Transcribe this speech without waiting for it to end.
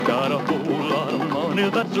money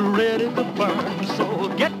that's ready to burn. So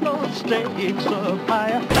get those stakes up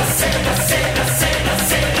higher.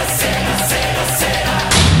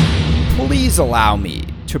 Please allow me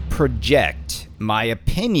to project my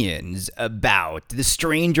opinions about the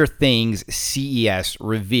Stranger Things CES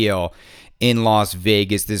reveal in Las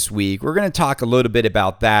Vegas this week. We're going to talk a little bit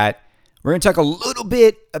about that. We're going to talk a little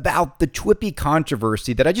bit about the Twippy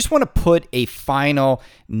controversy that I just want to put a final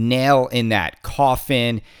nail in that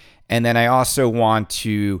coffin. And then I also want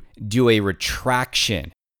to do a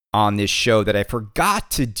retraction on this show that I forgot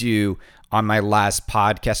to do on my last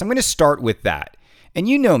podcast. I'm going to start with that. And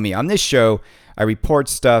you know me, on this show, I report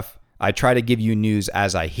stuff. I try to give you news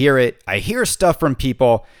as I hear it. I hear stuff from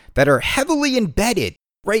people that are heavily embedded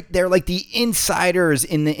right there, like the insiders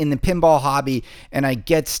in the pinball hobby. And I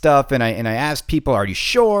get stuff, and I ask people, "Are you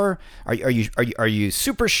sure? Are you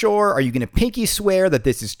super sure? Are you going to pinky swear that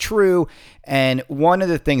this is true?" And one of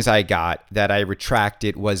the things I got that I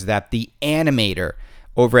retracted was that the animator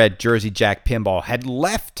over at Jersey Jack Pinball had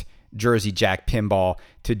left Jersey Jack Pinball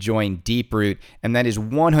to join Deeproot, and that is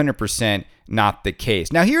 100% not the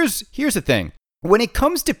case. Now, here's the thing. When it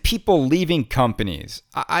comes to people leaving companies,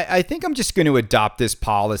 I think I'm just going to adopt this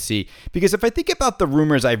policy, because if I think about the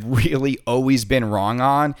rumors I've really always been wrong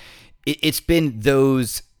on, it's been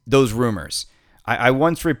those rumors. I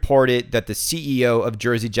once reported that the CEO of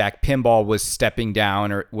Jersey Jack Pinball was stepping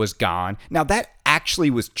down or was gone. Now, that actually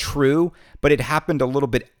was true, but it happened a little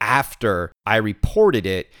bit after I reported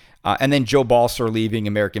it. And then Joe Balser leaving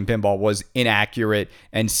American Pinball was inaccurate,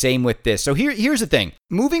 and same with this. So here's the thing.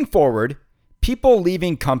 Moving forward, people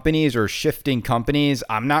leaving companies or shifting companies,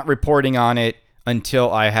 I'm not reporting on it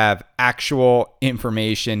until I have actual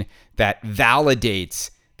information that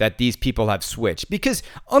validates that these people have switched. Because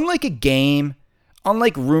unlike a game,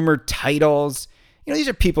 unlike rumored titles, these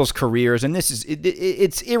are people's careers, and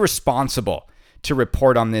it's irresponsible to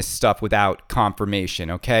report on this stuff without confirmation,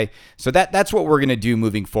 okay? So that's what we're going to do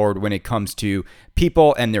moving forward when it comes to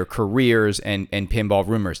people and their careers and pinball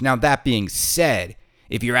rumors. Now, that being said,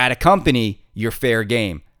 if you're at a company, you're fair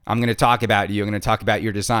game. I'm going to talk about you. I'm going to talk about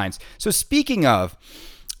your designs. So speaking of,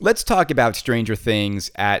 let's talk about Stranger Things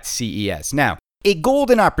at CES. Now, a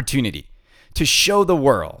golden opportunity to show the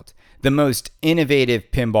world the most innovative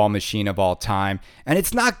pinball machine of all time, and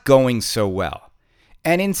it's not going so well.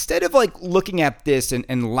 And instead of looking at this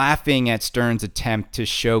and laughing at Stern's attempt to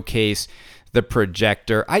showcase the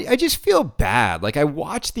projector, I just feel bad. I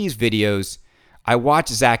watch these videos. I watch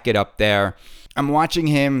Zach get up there. I'm watching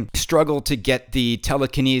him struggle to get the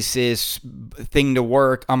telekinesis thing to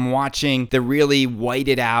work. I'm watching the really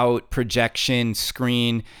whited out projection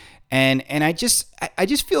screen. And I just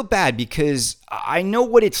feel bad, because I know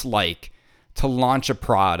what it's like to launch a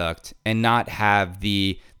product and not have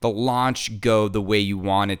the launch go the way you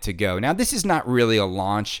want it to go. Now, this is not really a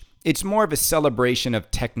launch. It's more of a celebration of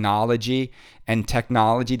technology and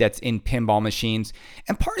technology that's in pinball machines.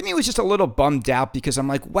 And part of me was just a little bummed out, because I'm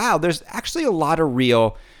like, wow, there's actually a lot of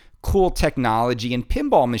real cool technology in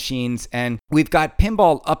pinball machines. And we've got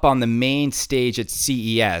pinball up on the main stage at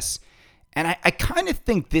CES. And I kind of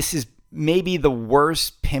think this is maybe the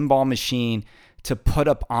worst pinball machine to put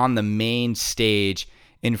up on the main stage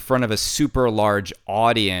in front of a super large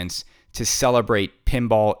audience to celebrate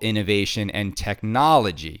pinball innovation and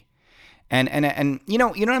technology. And you know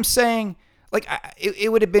what I'm saying?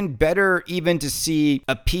 It would have been better even to see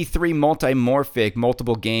a P3 multimorphic,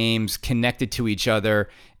 multiple games connected to each other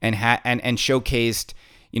and showcased,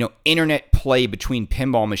 internet play between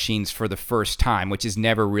pinball machines for the first time, which has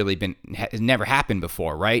never happened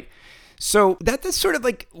before, right? So that's sort of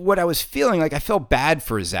what I was feeling. I felt bad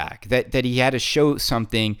for Zach that he had to show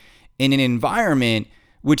something in an environment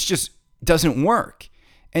which just doesn't work.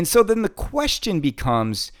 And so then the question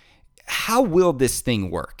becomes, how will this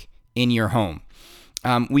thing work in your home?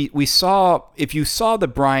 We saw, if you saw the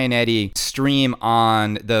Brian Eddy stream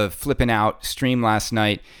on the Flippin' Out stream last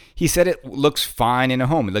night, he said it looks fine in a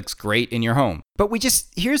home. It looks great in your home. But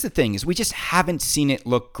here's the thing, is we just haven't seen it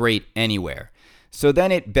look great anywhere. So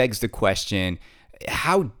then it begs the question,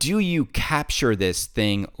 how do you capture this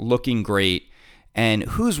thing looking great, and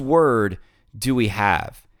whose word do we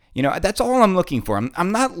have? That's all I'm looking for.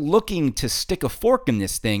 I'm not looking to stick a fork in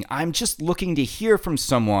this thing. I'm just looking to hear from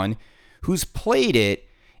someone who's played it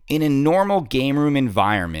in a normal game room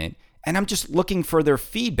environment, and I'm just looking for their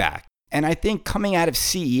feedback. And I think coming out of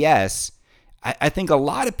CES, I think a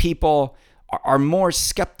lot of people are more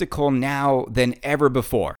skeptical now than ever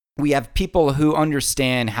before. We have people who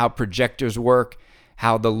understand how projectors work,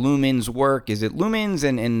 how the lumens work. Is it lumens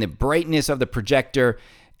and the brightness of the projector?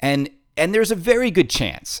 And there's a very good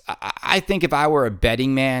chance. I think if I were a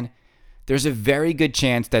betting man, there's a very good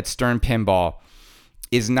chance that Stern Pinball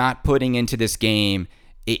is not putting into this game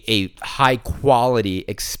a high quality,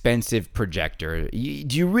 expensive projector.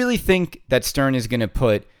 Do you really think that Stern is going to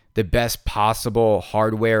put the best possible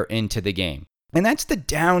hardware into the game? And that's the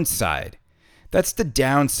downside. That's the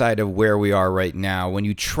downside of where we are right now. When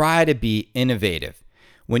you try to be innovative,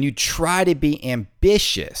 when you try to be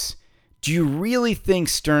ambitious, do you really think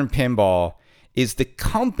Stern Pinball is the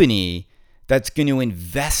company that's going to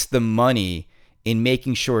invest the money in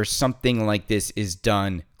making sure something like this is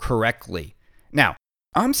done correctly? Now,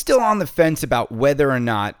 I'm still on the fence about whether or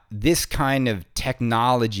not this kind of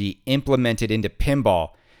technology implemented into pinball,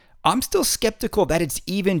 I'm still skeptical that it's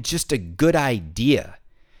even just a good idea,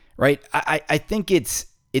 right? I think it's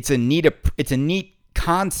a neat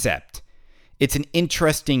concept. It's an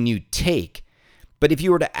interesting new take. But if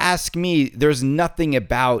you were to ask me, there's nothing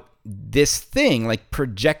about this thing like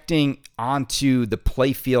projecting onto the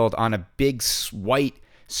playfield on a big white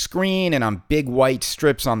screen and on big white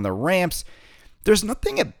strips on the ramps. There's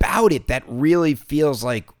nothing about it that really feels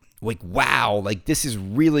like wow, like this is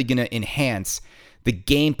really going to enhance the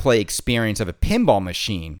gameplay experience of a pinball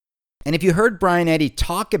machine. And if you heard Brian Eddy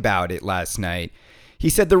talk about it last night, he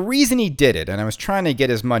said the reason he did it, and I was trying to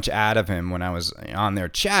get as much out of him when I was on there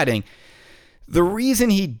chatting, the reason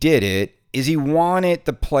he did it is he wanted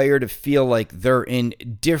the player to feel like they're in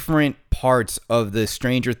different parts of the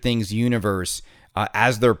Stranger Things universe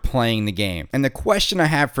as they're playing the game. And the question I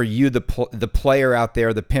have for you, the player out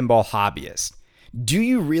there, the pinball hobbyist, do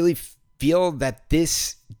you really feel that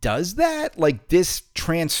this does that? Like this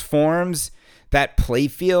transforms that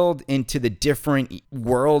playfield into the different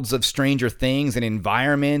worlds of Stranger Things and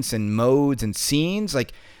environments and modes and scenes?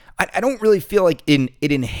 Like, I don't really feel like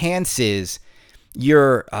it enhances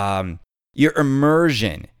your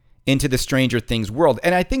immersion into the Stranger Things world.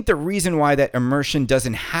 And I think the reason why that immersion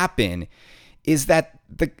doesn't happen is that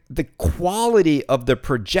the quality of the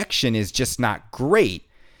projection is just not great.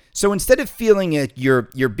 So instead of feeling like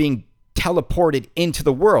you're being teleported into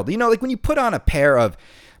the world, you know, like when you put on a pair of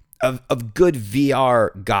good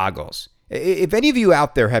VR goggles, if any of you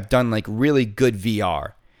out there have done like really good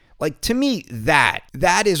VR, like to me, that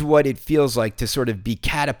is what it feels like to sort of be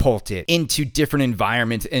catapulted into different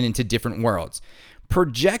environments and into different worlds.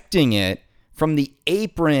 Projecting it from the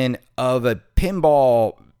apron of a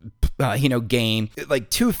pinball game, like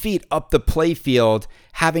 2 feet up the playfield,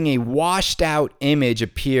 having a washed out image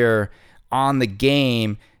appear on the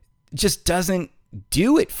game just doesn't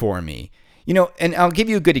do it for me. You know, and I'll give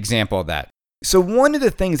you a good example of that. So one of the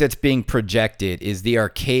things that's being projected is the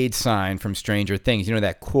arcade sign from Stranger Things. You know,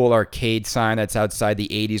 that cool arcade sign that's outside the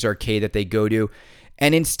 80s arcade that they go to.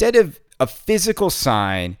 And instead of a physical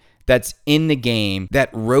sign that's in the game that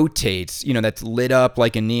rotates, you know, that's lit up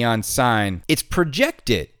like a neon sign, it's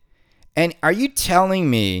projected. And are you telling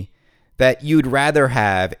me that you'd rather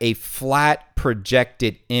have a flat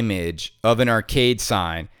projected image of an arcade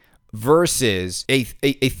sign versus a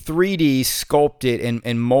 3D sculpted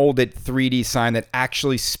and molded 3D sign that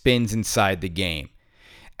actually spins inside the game?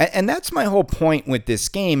 And that's my whole point with this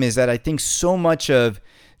game, is that I think so much of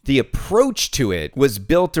the approach to it was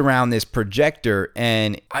built around this projector.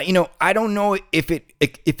 And I don't know if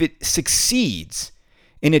it succeeds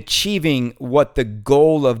in achieving what the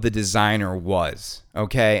goal of the designer was.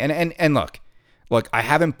 Okay, and look, I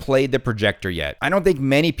haven't played the projector yet. I don't think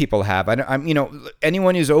many people have.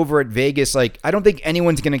 Anyone who's over at Vegas, like, I don't think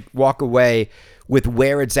anyone's gonna walk away with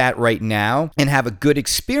where it's at right now and have a good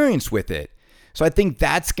experience with it. So I think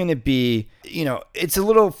that's gonna be, it's a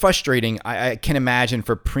little frustrating, I can imagine,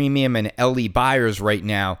 for premium and LE buyers right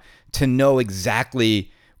now to know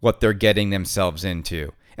exactly what they're getting themselves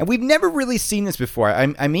into. And we've never really seen this before.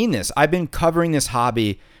 I mean this. I've been covering this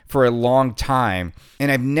hobby for a long time,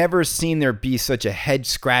 and I've never seen there be such a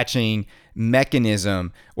head-scratching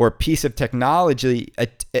mechanism or piece of technology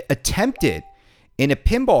attempted in a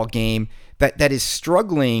pinball game that is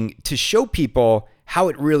struggling to show people how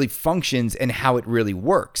it really functions and how it really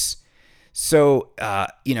works. So,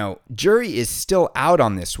 jury is still out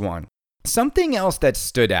on this one. Something else that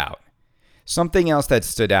stood out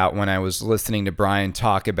when I was listening to Brian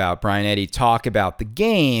Eddy talk about the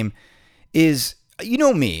game is, you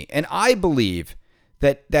know me, and I believe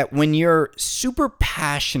that when you're super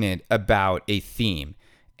passionate about a theme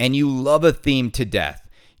and you love a theme to death,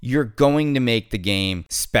 you're going to make the game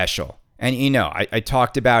special. And I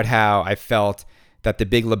talked about how I felt that The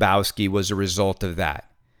Big Lebowski was a result of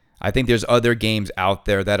that. I think there's other games out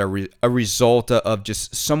there that are a result of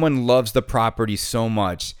just someone loves the property so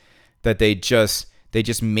much that they just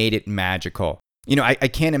made it magical. I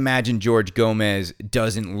can't imagine George Gomez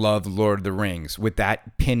doesn't love Lord of the Rings, with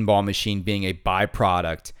that pinball machine being a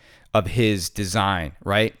byproduct of his design,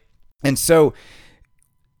 right? And so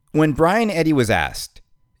when Brian Eddy was asked,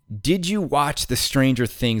 did you watch the Stranger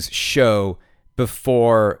Things show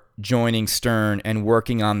before joining Stern and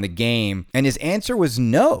working on the game? And his answer was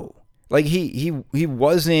no. Like he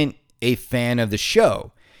wasn't a fan of the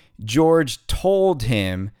show. George told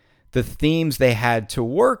him the themes they had to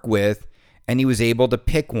work with, and he was able to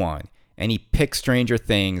pick one. And he picked Stranger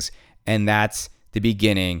Things, and that's the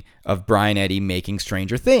beginning of Brian Eddy making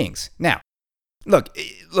Stranger Things. Now, look,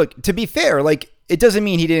 to be fair, like, it doesn't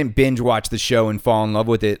mean he didn't binge watch the show and fall in love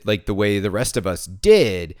with it like the way the rest of us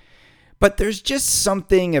did. But there's just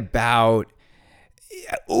something about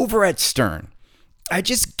over at Stern. I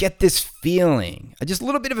just get this feeling, just a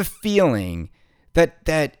little bit of a feeling that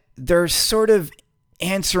they're sort of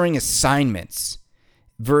answering assignments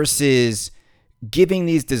versus giving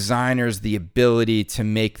these designers the ability to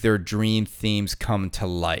make their dream themes come to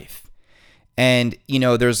life. And,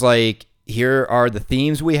 there's like, here are the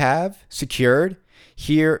themes we have secured.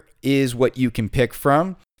 Here is what you can pick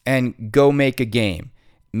from, and go make a game.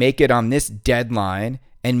 Make it on this deadline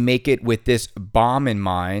and make it with this bomb in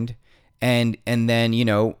mind. And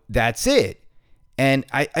then, that's it. And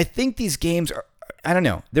I think these games are, I don't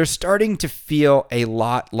know, they're starting to feel a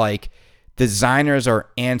lot like designers are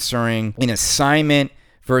answering an assignment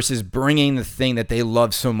versus bringing the thing that they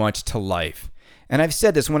love so much to life. And I've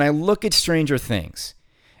said this, when I look at Stranger Things,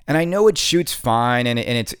 and I know it shoots fine, and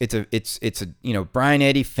it's a Brian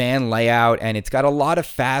Eddy fan layout, and it's got a lot of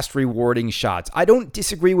fast, rewarding shots. I don't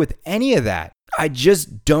disagree with any of that. I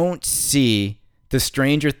just don't see the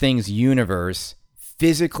Stranger Things universe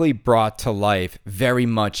physically brought to life very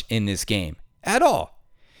much in this game at all.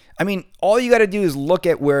 I mean, all you got to do is look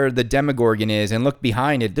at where the Demogorgon is and look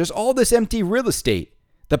behind it. There's all this empty real estate.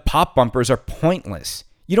 The pop bumpers are pointless.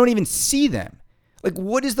 You don't even see them. Like,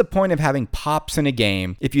 what is the point of having pops in a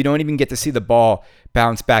game if you don't even get to see the ball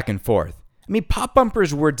bounce back and forth? I mean, pop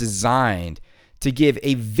bumpers were designed to give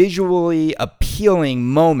a visually appealing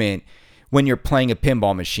moment when you're playing a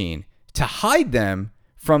pinball machine. To hide them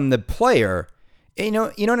from the player, you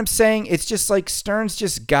know what I'm saying? It's just like Stern's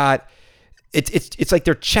just got, it's like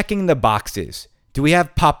they're checking the boxes. Do we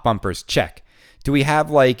have pop bumpers? Check. Do we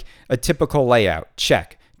have like a typical layout?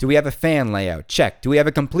 Check. Do we have a fan layout? Check. Do we have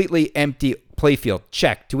a completely empty playfield?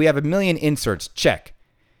 Check. Do we have a million inserts? Check.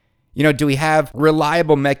 Do we have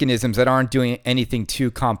reliable mechanisms that aren't doing anything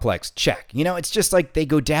too complex? Check. It's just like they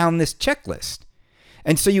go down this checklist.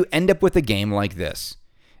 And so you end up with a game like this.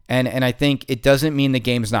 And I think it doesn't mean the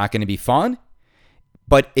game's not going to be fun,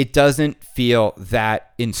 but it doesn't feel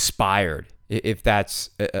that inspired, if that's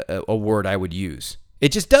a word I would use.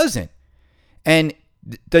 It just doesn't. And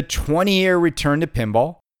the 20-year return to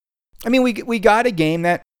pinball, I mean, we got a game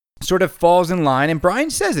that sort of falls in line, and Brian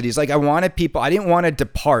says it. He's like, I didn't want to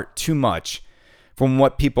depart too much from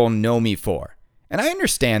what people know me for. And I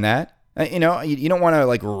understand that. You don't want to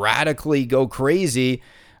like radically go crazy.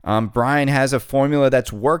 Brian has a formula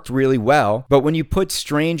that's worked really well, but when you put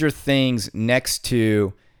Stranger Things next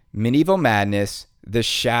to Medieval Madness, The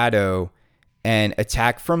Shadow, and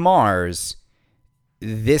Attack from Mars,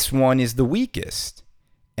 this one is the weakest.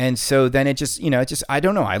 And so then it just, I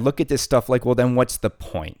don't know. I look at this stuff like, well, then what's the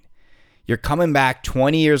point? You're coming back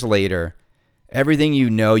 20 years later, everything you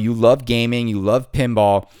love gaming, you love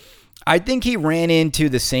pinball. I think he ran into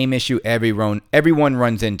the same issue everyone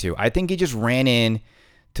runs into. I think he just ran in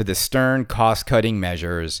to the Stern cost-cutting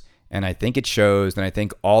measures, and I think it shows, and I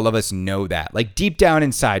think all of us know that. Like, deep down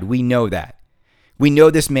inside, we know that. We know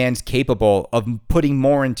this man's capable of putting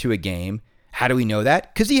more into a game. How do we know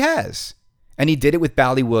that? Because he has. And he did it with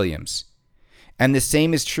Bally Williams. And the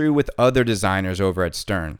same is true with other designers over at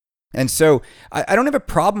Stern. And so I don't have a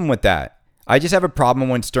problem with that. I just have a problem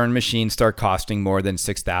when Stern machines start costing more than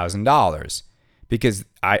 $6,000 because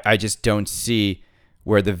I just don't see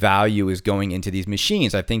where the value is going into these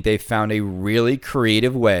machines. I think they found a really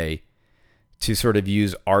creative way to sort of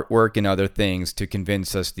use artwork and other things to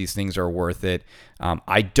convince us these things are worth it.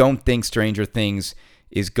 I don't think Stranger Things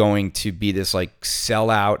is going to be this like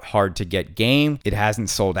sellout, hard to get game. It hasn't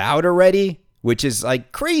sold out already, which is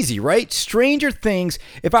like crazy, right? Stranger Things,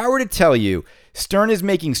 if I were to tell you Stern is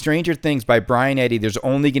making Stranger Things by Brian Eddy, there's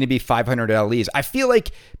only going to be 500 LEs. I feel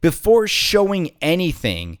like before showing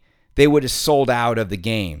anything, they would have sold out of the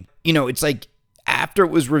game. It's like after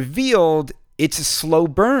it was revealed, it's a slow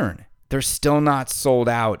burn. They're still not sold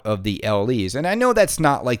out of the LEs. And I know that's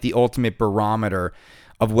not like the ultimate barometer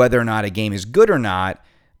of whether or not a game is good or not,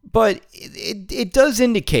 but it does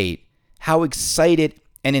indicate how excited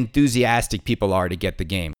and enthusiastic people are to get the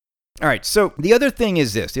game. All right, so the other thing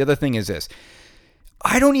is this.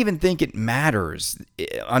 I don't even think it matters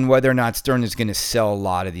on whether or not Stern is going to sell a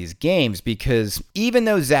lot of these games, because even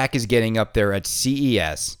though Zach is getting up there at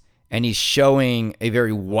CES and he's showing a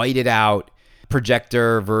very whited out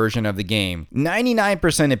projector version of the game,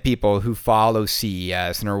 99% of people who follow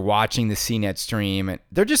CES and are watching the CNET stream,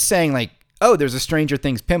 they're just saying like, oh, there's a Stranger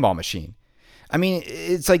Things pinball machine. I mean,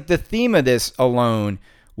 it's like the theme of this alone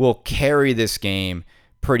will carry this game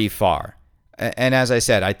pretty far. And as I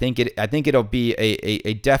said, I think it'll be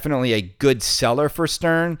a definitely a good seller for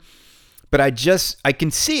Stern. But I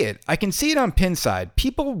can see it. I can see it on Pinside.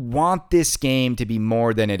 People want this game to be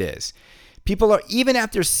more than it is. People are, even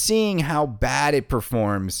after seeing how bad it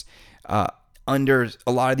performs under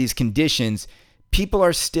a lot of these conditions, people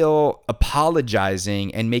are still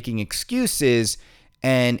apologizing and making excuses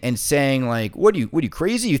and saying like, what are you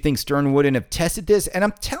crazy? You think Stern wouldn't have tested this? And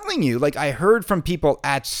I'm telling you, like, I heard from people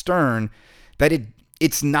at Stern that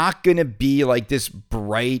it's not going to be like this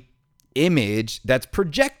bright image that's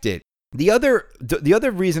projected. The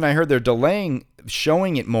other reason I heard they're delaying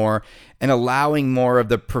showing it more and allowing more of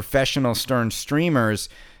the professional Stern streamers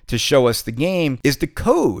to show us the game is the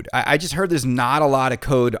code. I just heard there's not a lot of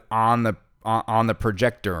code on the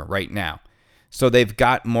projector right now. So they've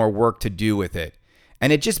got more work to do with it.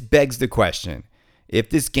 And it just begs the question, if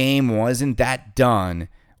this game wasn't that done,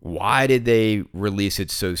 why did they release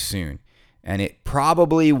it so soon? And it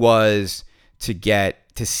probably was to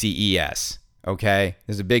get to CES, okay?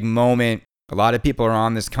 There's a big moment. A lot of people are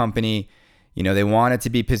on this company. You know, they want it to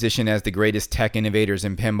be positioned as the greatest tech innovators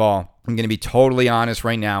in pinball. I'm going to be totally honest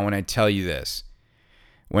right now when I tell you this.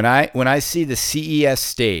 When I see the CES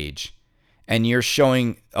stage and you're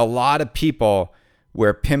showing a lot of people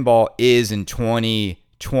where pinball is in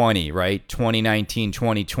 2020, right? 2019,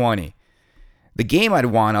 2020. The game I'd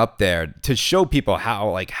want up there to show people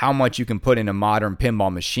how much you can put in a modern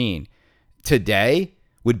pinball machine today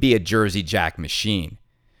would be a Jersey Jack machine.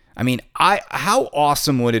 I mean, how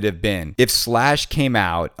awesome would it have been if Slash came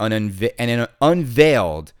out and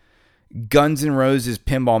unveiled Guns N' Roses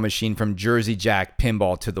pinball machine from Jersey Jack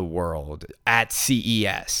Pinball to the world at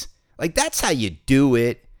CES? Like, that's how you do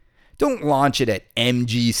it. Don't launch it at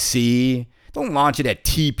MGC. Don't launch it at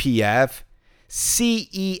TPF.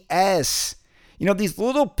 CES. You know, these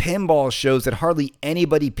little pinball shows that hardly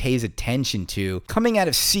anybody pays attention to, coming out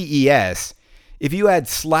of CES, if you had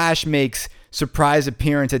Slash makes surprise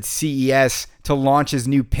appearance at CES to launch his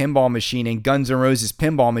new pinball machine and Guns N' Roses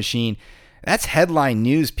pinball machine, that's headline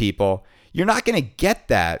news, people. You're not going to get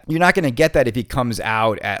that. You're not going to get that if he comes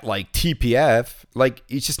out at like TPF. Like,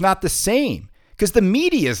 it's just not the same because the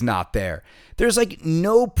media is not there. There's like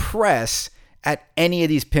no press at any of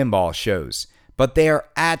these pinball shows, but they are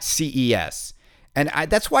at CES. And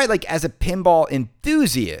that's why, like, as a pinball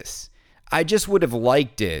enthusiast, I just would have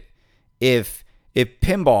liked it if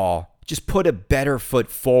pinball just put a better foot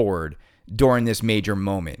forward during this major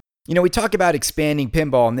moment. You know, we talk about expanding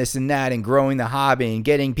pinball and this and that and growing the hobby and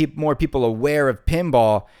getting more people aware of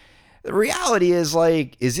pinball. The reality is,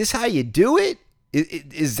 like, is this how you do it?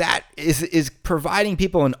 Is providing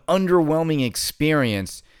people an underwhelming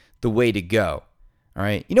experience the way to go? All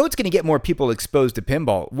right. You know what's going to get more people exposed to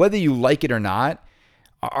pinball, whether you like it or not,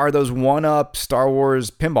 are those one-up Star Wars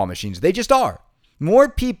pinball machines. They just are. More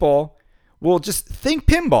people will just think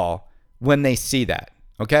pinball when they see that.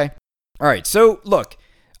 Okay. All right. So look,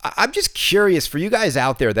 I'm just curious for you guys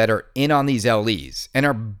out there that are in on these LEs and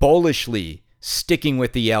are bullishly sticking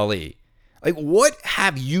with the LE. Like, what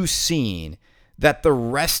have you seen that the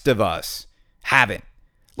rest of us haven't?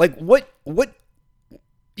 Like, what,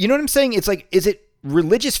 you know what I'm saying? It's like, is it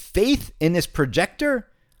religious faith in this projector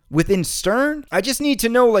within Stern? I just need to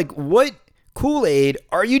know, like, what Kool-Aid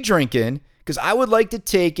are you drinking? Because I would like to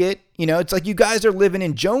take it. You know, it's like you guys are living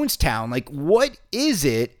in Jonestown. Like, what is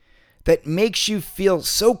it that makes you feel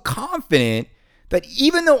so confident that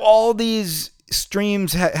even though all these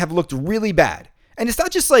streams have looked really bad, and it's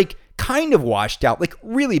not just like kind of washed out, like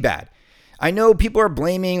really bad. I know people are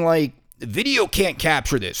blaming like video can't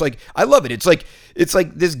capture this. Like, I love it. It's like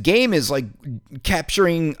this game is like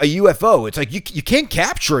capturing a UFO. It's like you can't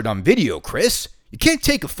capture it on video, Chris. You can't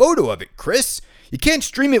take a photo of it, Chris. You can't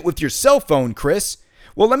stream it with your cell phone, Chris.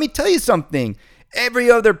 Well, let me tell you something.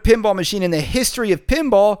 Every other pinball machine in the history of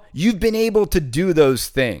pinball, you've been able to do those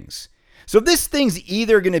things. So this thing's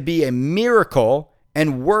either going to be a miracle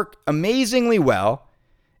and work amazingly well,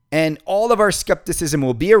 and all of our skepticism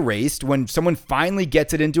will be erased when someone finally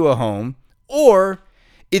gets it into a home, or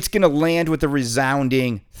it's going to land with a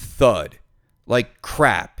resounding thud. Like,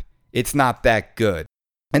 crap, it's not that good.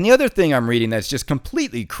 And the other thing I'm reading that's just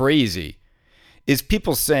completely crazy is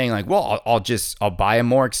people saying like, well, I'll buy a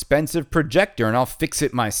more expensive projector and I'll fix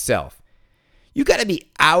it myself. You got to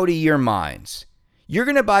be out of your minds. You're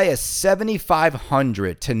going to buy a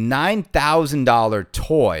 $7,500 to $9,000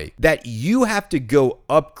 toy that you have to go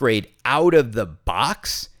upgrade out of the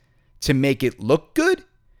box to make it look good?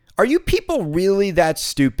 Are you people really that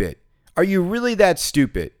stupid? Are you really that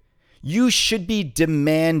stupid? You should be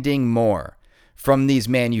demanding more from these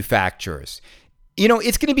manufacturers. You know,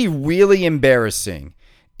 it's going to be really embarrassing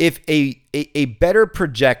if a better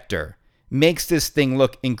projector makes this thing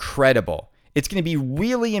look incredible. It's going to be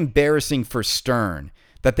really embarrassing for Stern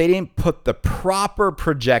that they didn't put the proper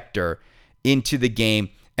projector into the game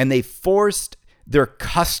and they forced their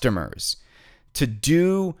customers to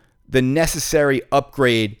do the necessary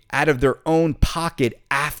upgrade out of their own pocket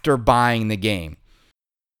after buying the game.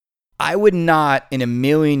 I would not in a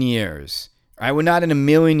million years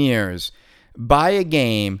buy a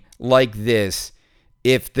game like this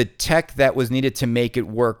if the tech that was needed to make it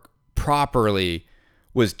work properly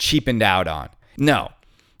was cheapened out on. No.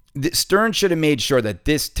 Stern should have made sure that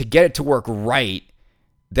this, to get it to work right,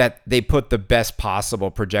 that they put the best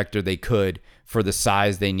possible projector they could for the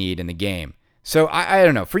size they need in the game. So I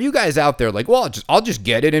don't know. For you guys out there, like, well, I'll just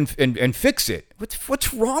get it and fix it.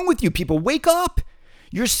 What's wrong with you people? Wake up.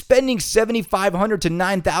 You're spending $7,500 to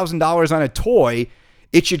 $9,000 on a toy.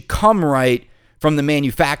 It should come right from the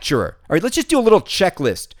manufacturer. All right, let's just do a little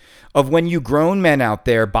checklist of when you grown men out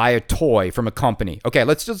there buy a toy from a company. Okay,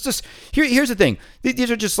 let's just here's the thing.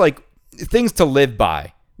 These are just like things to live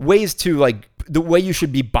by. Ways to like the way you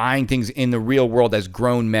should be buying things in the real world as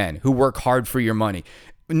grown men who work hard for your money.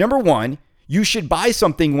 Number one, you should buy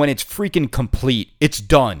something when it's freaking complete. It's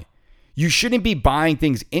done. You shouldn't be buying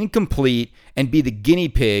things incomplete and be the guinea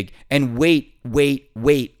pig and wait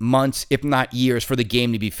months, if not years, for the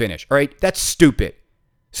game to be finished. All right? That's stupid.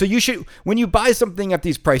 So you should, when you buy something at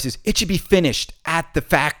these prices, it should be finished at the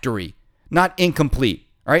factory, not incomplete.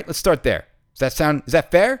 All right? Let's start there. Is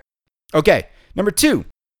that fair? Okay. Number two,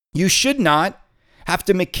 you should not have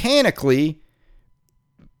to mechanically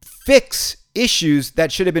fix issues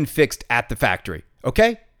that should have been fixed at the factory.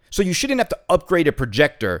 Okay? So you shouldn't have to upgrade a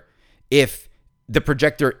projector if the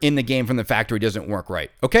projector in the game from the factory doesn't work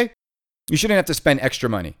right, okay? You shouldn't have to spend extra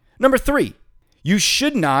money. Number three, you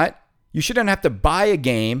shouldn't have to buy a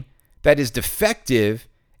game that is defective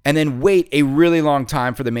and then wait a really long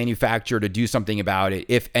time for the manufacturer to do something about it,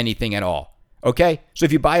 if anything at all, okay? So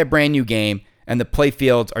if you buy a brand new game and the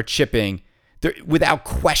playfields are chipping, without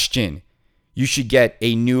question, you should get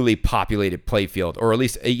a newly populated playfield, or at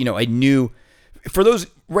least a new, for those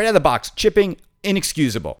right out of the box, chipping,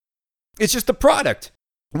 inexcusable. It's just the product.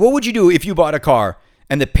 What would you do if you bought a car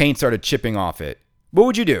and the paint started chipping off it? What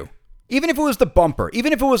would you do? Even if it was the bumper,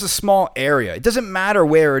 even if it was a small area, it doesn't matter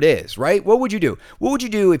where it is, right? What would you do? What would you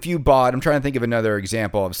do if you bought, I'm trying to think of another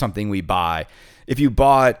example of something we buy. If you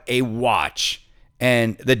bought a watch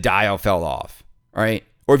and the dial fell off, right?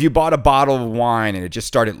 Or if you bought a bottle of wine and it just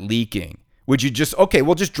started leaking, would you just, okay,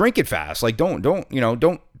 well, just drink it fast. Like,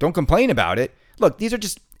 don't complain about it. Look, these are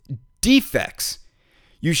just defects.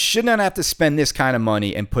 You should not have to spend this kind of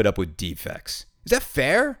money and put up with defects. Is that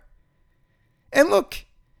fair? And look,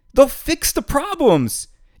 they'll fix the problems.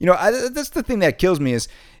 That's the thing that kills me is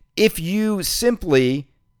if you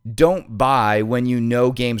simply don't buy when you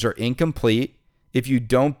know games are incomplete, if you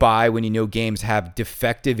don't buy when you know games have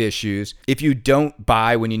defective issues, if you don't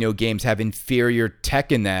buy when you know games have inferior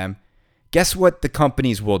tech in them, guess what the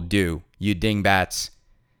companies will do, you dingbats?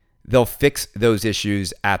 They'll fix those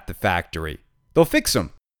issues at the factory. They'll fix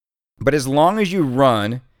them. But as long as you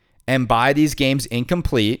run and buy these games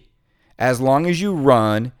incomplete, as long as you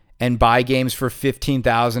run and buy games for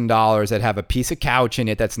 $15,000 that have a piece of couch in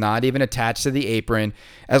it that's not even attached to the apron,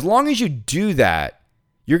 as long as you do that,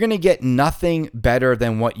 you're going to get nothing better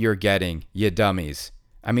than what you're getting, you dummies.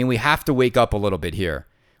 I mean, we have to wake up a little bit here.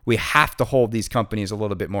 We have to hold these companies a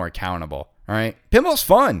little bit more accountable, all right? Pinball's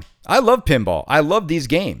fun. I love pinball. I love these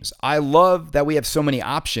games. I love that we have so many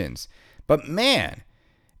options. But man,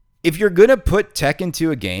 if you're going to put tech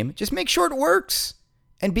into a game, just make sure it works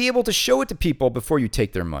and be able to show it to people before you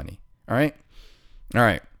take their money. All right? All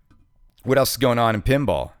right. What else is going on in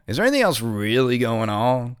pinball? Is there anything else really going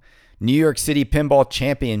on? New York City Pinball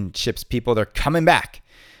Championships, people, they're coming back.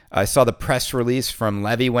 I saw the press release from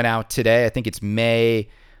Levy went out today. I think it's May,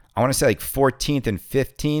 I want to say like 14th and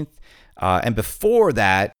 15th. And before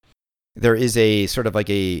that, there is a sort of like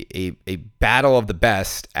a battle of the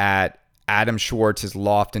best at Adam Schwartz's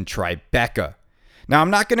loft in Tribeca. Now, I'm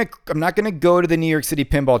not gonna go to the New York City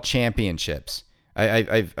Pinball Championships,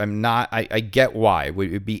 I get why. It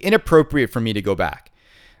would be inappropriate for me to go back.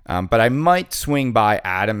 But I might swing by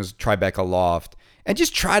Adam's Tribeca Loft and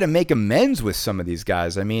just try to make amends with some of these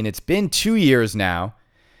guys. I mean, it's been 2 years now,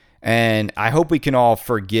 and I hope we can all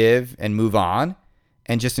forgive and move on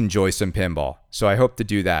and just enjoy some pinball. So I hope to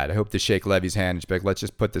do that. I hope to shake Levy's hand and just be like, let's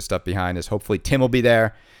just put this stuff behind us. Hopefully Tim will be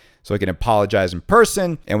there so I can apologize in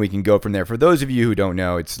person, and we can go from there. For those of you who don't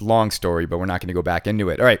know, it's a long story, but we're not going to go back into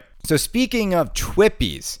it. All right. So speaking of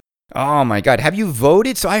Twippies, oh my God, have you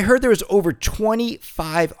voted? So I heard there was over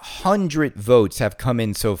 2,500 votes have come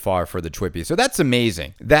in so far for the Twippies. So that's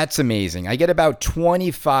amazing. That's amazing. I get about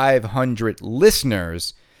 2,500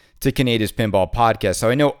 listeners to Canada's Pinball Podcast.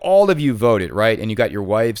 So I know all of you voted, right? And you got your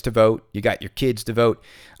wives to vote. You got your kids to vote.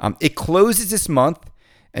 It closes this month.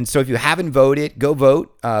 And so if you haven't voted, go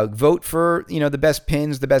vote. Vote for, the best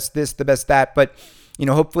pins, the best this, the best that. But,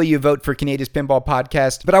 hopefully you vote for Canada's Pinball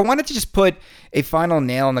Podcast. But I wanted to just put a final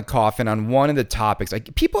nail in the coffin on one of the topics.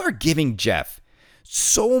 Like, people are giving Jeff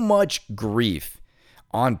so much grief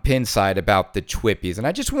on Pinside about the Twippies. And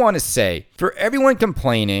I just want to say, for everyone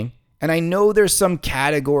complaining, and I know there's some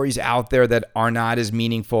categories out there that are not as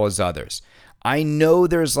meaningful as others. I know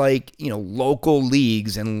there's local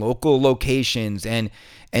leagues and local locations and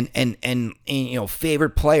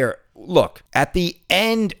favorite player. Look, at the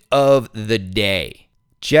end of the day,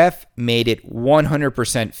 Jeff made it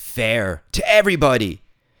 100% fair to everybody.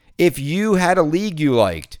 If you had a league you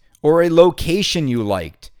liked or a location you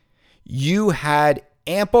liked, you had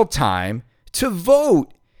ample time to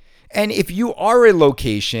vote. And if you are a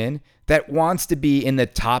location that wants to be in the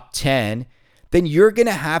top 10, then you're going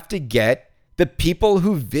to have to get the people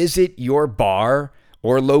who visit your bar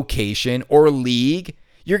or location or league,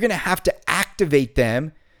 you're going to have to activate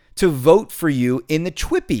them to vote for you in the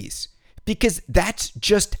Twippies, because that's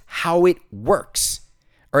just how it works.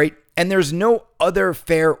 All right. And there's no other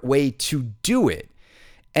fair way to do it.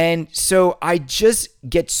 And so I just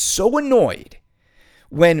get so annoyed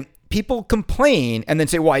when people complain and then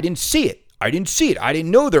say, well, I didn't see it. I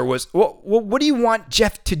didn't know there was. Well, what do you want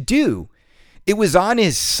Jeff to do? It was on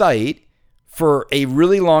his site for a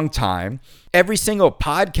really long time. Every single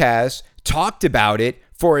podcast talked about it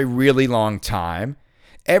for a really long time.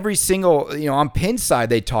 Every single, on Pinside,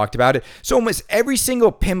 they talked about it. So almost every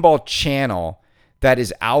single pinball channel that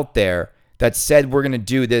is out there that said we're going to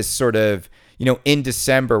do this sort of, in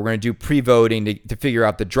December, we're going to do pre-voting to figure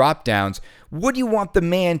out the drop downs. What do you want the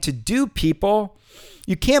man to do, people?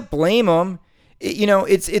 You can't blame him.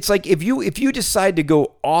 It's like if you decide to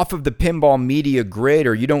go off of the pinball media grid,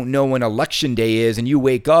 or you don't know when election day is and you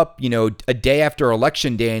wake up, a day after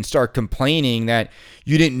election day and start complaining that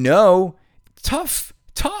you didn't know, tough.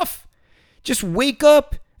 Just wake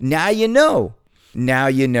up. Now you know.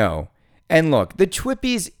 And look, the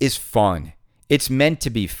Twippies is fun. It's meant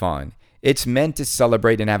to be fun. It's meant to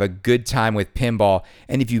celebrate and have a good time with pinball.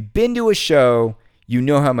 And if you've been to a show, you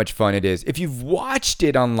know how much fun it is. If you've watched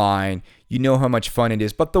it online, you know how much fun it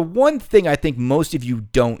is. But the one thing I think most of you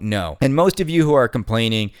don't know, and most of you who are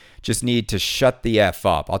complaining just need to shut the F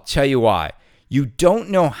up. I'll tell you why. You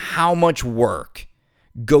don't know how much work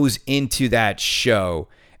goes into that show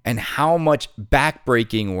and how much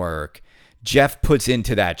backbreaking work Jeff puts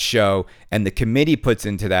into that show and the committee puts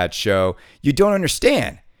into that show. You don't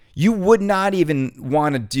understand. You would not even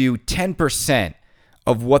want to do 10%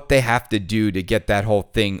 of what they have to do to get that whole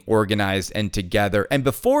thing organized and together. And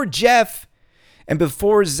before Jeff and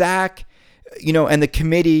before Zach, and the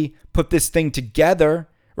committee put this thing together,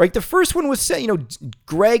 right? The first one was,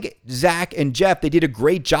 Greg, Zach, and Jeff, they did a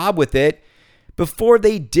great job with it. Before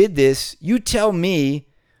they did this, you tell me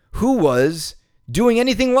who was doing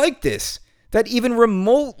anything like this that even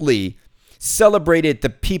remotely celebrated the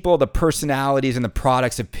people, the personalities, and the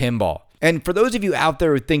products of pinball. And for those of you out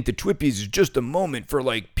there who think the Twippies is just a moment for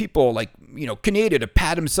people like, Canada to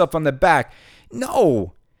pat himself on the back.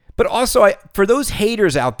 No. But also, for those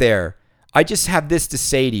haters out there, I just have this to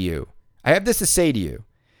say to you.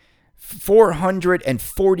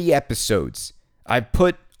 440 episodes. I've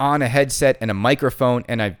put on a headset and a microphone,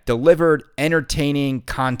 and I've delivered entertaining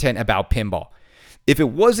content about pinball. If it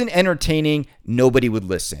wasn't entertaining, nobody would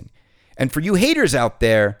listen. And for you haters out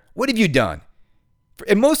there, what have you done?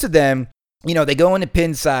 And most of them, they go into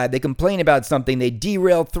Pinside, they complain about something, they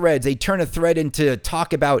derail threads, they turn a thread into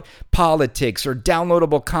talk about politics or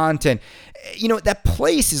downloadable content. That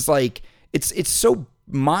place is like, it's so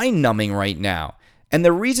mind-numbing right now. And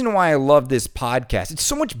the reason why I love this podcast, it's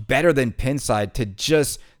so much better than Pinside to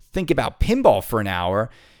just think about pinball for an hour,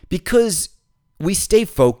 because we stay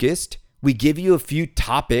focused, we give you a few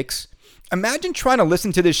topics. Imagine trying to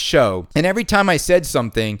listen to this show, and every time I said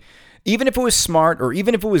something, Even if it was smart or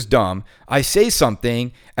even if it was dumb, I say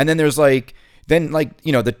something and then there's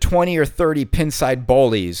the 20 or 30 pinside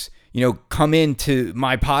bullies, come into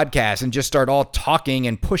my podcast and just start all talking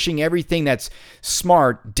and pushing everything that's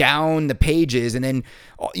smart down the pages. And then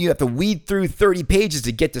you have to weed through 30 pages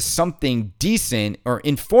to get to something decent or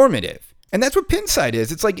informative. And that's what Pinside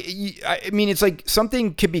is. It's it's like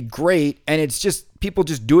something could be great and it's just people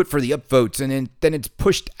just do it for the upvotes and then it's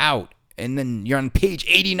pushed out. And then you're on page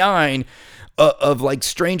 89 of like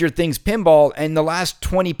Stranger Things Pinball, and the last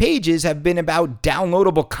 20 pages have been about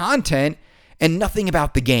downloadable content and nothing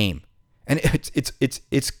about the game. And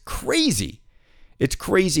it's crazy. It's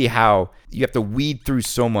crazy how you have to weed through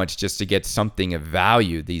so much just to get something of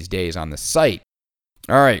value these days on the site.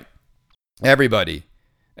 All right, everybody,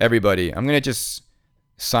 I'm going to just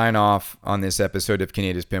sign off on this episode of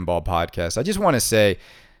Canada's Pinball Podcast. I just want to say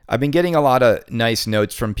I've been getting a lot of nice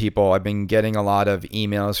notes from people. I've been getting a lot of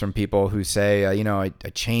emails from people who say, I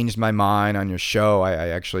changed my mind on your show. I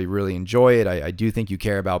actually really enjoy it. I do think you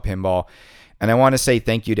care about pinball. And I want to say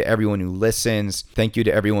thank you to everyone who listens. Thank you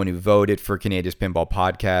to everyone who voted for Canada's Pinball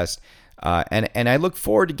Podcast. And I look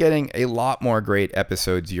forward to getting a lot more great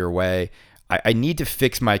episodes your way. I need to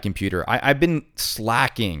fix my computer. I've been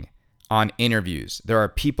slacking on interviews. There are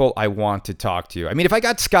people I want to talk to. I mean, if I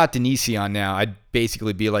got Scott Denisi on now, I'd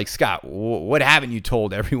basically be like, Scott, what haven't you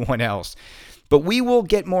told everyone else? But we will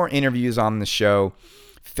get more interviews on the show.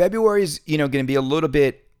 February is, going to be a little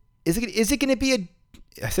bit. Is it going to be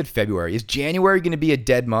I said February. Is January going to be a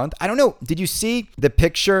dead month? I don't know. Did you see the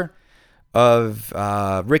picture of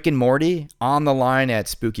Rick and Morty on the line at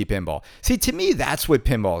Spooky Pinball? See, to me, that's what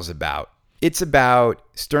pinball is about. It's about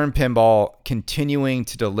Stern Pinball continuing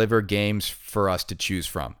to deliver games for us to choose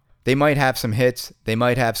from. They might have some hits. They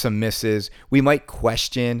might have some misses. We might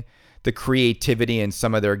question the creativity in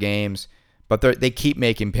some of their games, but they keep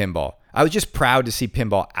making pinball. I was just proud to see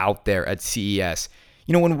pinball out there at CES.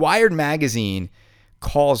 When Wired Magazine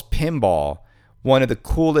calls pinball one of the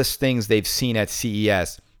coolest things they've seen at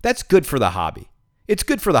CES, that's good for the hobby. It's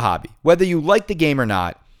good for the hobby. Whether you like the game or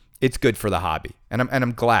not, it's good for the hobby. And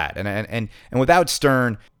I'm glad. And without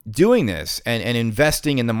Stern doing this and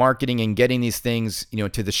investing in the marketing and getting these things,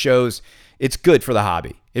 to the shows, it's good for the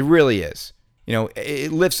hobby. It really is.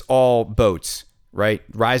 It lifts all boats, right?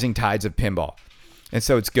 Rising tides of pinball. And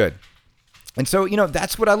so it's good. And so,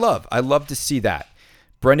 that's what I love. I love to see that.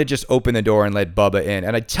 Brenda just opened the door and let Bubba in.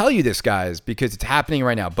 And I tell you this, guys, because it's happening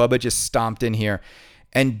right now. Bubba just stomped in here.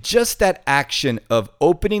 And just that action of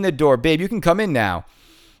opening the door, babe, you can come in now.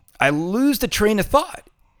 I lose the train of thought.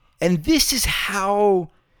 And this is how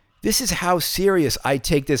serious I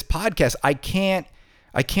take this podcast. I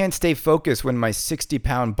can't stay focused when my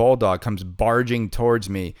 60-pound bulldog comes barging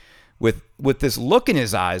towards me with this look in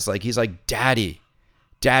his eyes. Like he's like, Daddy,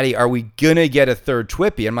 are we going to get a third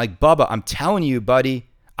Twippy? I'm like, Bubba, I'm telling you, buddy,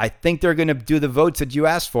 I think they're going to do the votes that you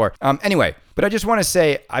asked for. Anyway, but I just want to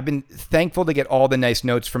say I've been thankful to get all the nice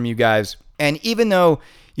notes from you guys. And even though,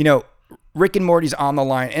 Rick and Morty's on the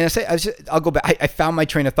line, and I'll go back. I found my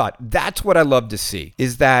train of thought. That's what I love to see,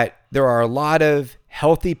 is that there are a lot of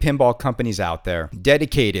healthy pinball companies out there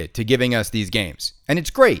dedicated to giving us these games. And it's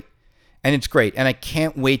great. And I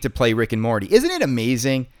can't wait to play Rick and Morty. Isn't it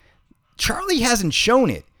amazing? Charlie hasn't shown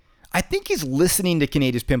it. I think he's listening to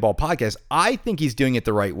Canada's Pinball Podcast. I think he's doing it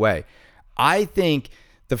the right way. I think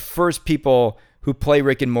the first people who play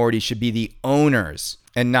Rick and Morty should be the owners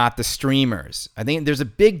and not the streamers. I think there's a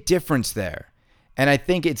big difference there. And I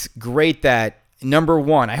think it's great that, number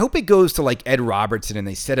one, I hope it goes to like Ed Robertson and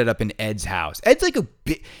they set it up in Ed's house. Ed's like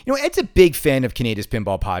Ed's a big fan of Canada's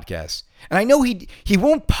Pinball Podcast. And I know he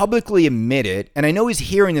won't publicly admit it. And I know he's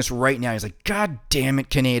hearing this right now. He's like, God damn it,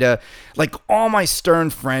 Canada. Like all my Stern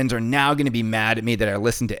friends are now going to be mad at me that I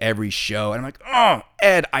listen to every show. And I'm like, oh,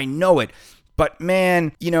 Ed, I know it. But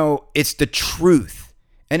man, it's the truth.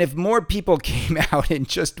 And if more people came out and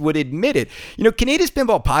just would admit it, Canada's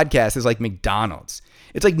Pinball Podcast is like McDonald's.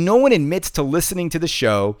 It's like no one admits to listening to the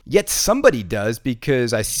show, yet somebody does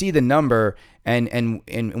because I see the number and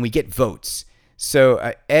we get votes.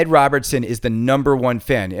 So Ed Robertson is the number one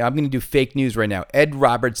fan. I'm going to do fake news right now. Ed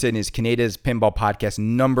Robertson is Canada's Pinball Podcast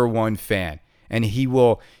number one fan, and he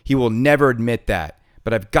will never admit that.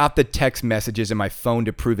 But I've got the text messages in my phone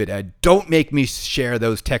to prove it, Ed. Don't make me share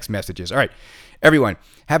those text messages. All right, everyone,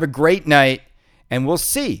 have a great night, and we'll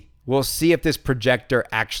see. We'll see if this projector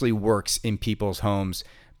actually works in people's homes,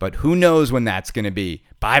 but who knows when that's going to be.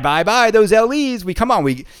 Buy those LEs.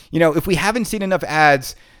 If we haven't seen enough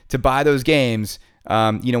ads to buy those games,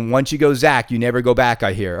 Once you go Zach, you never go back,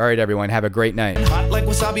 I hear. All right, everyone, have a great night. Hot like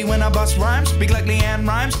wasabi when I bust rhymes, speak like Leanne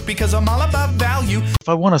rhymes, because I'm all about value. If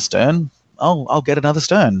I want a Stern, I'll get another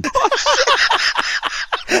Stern.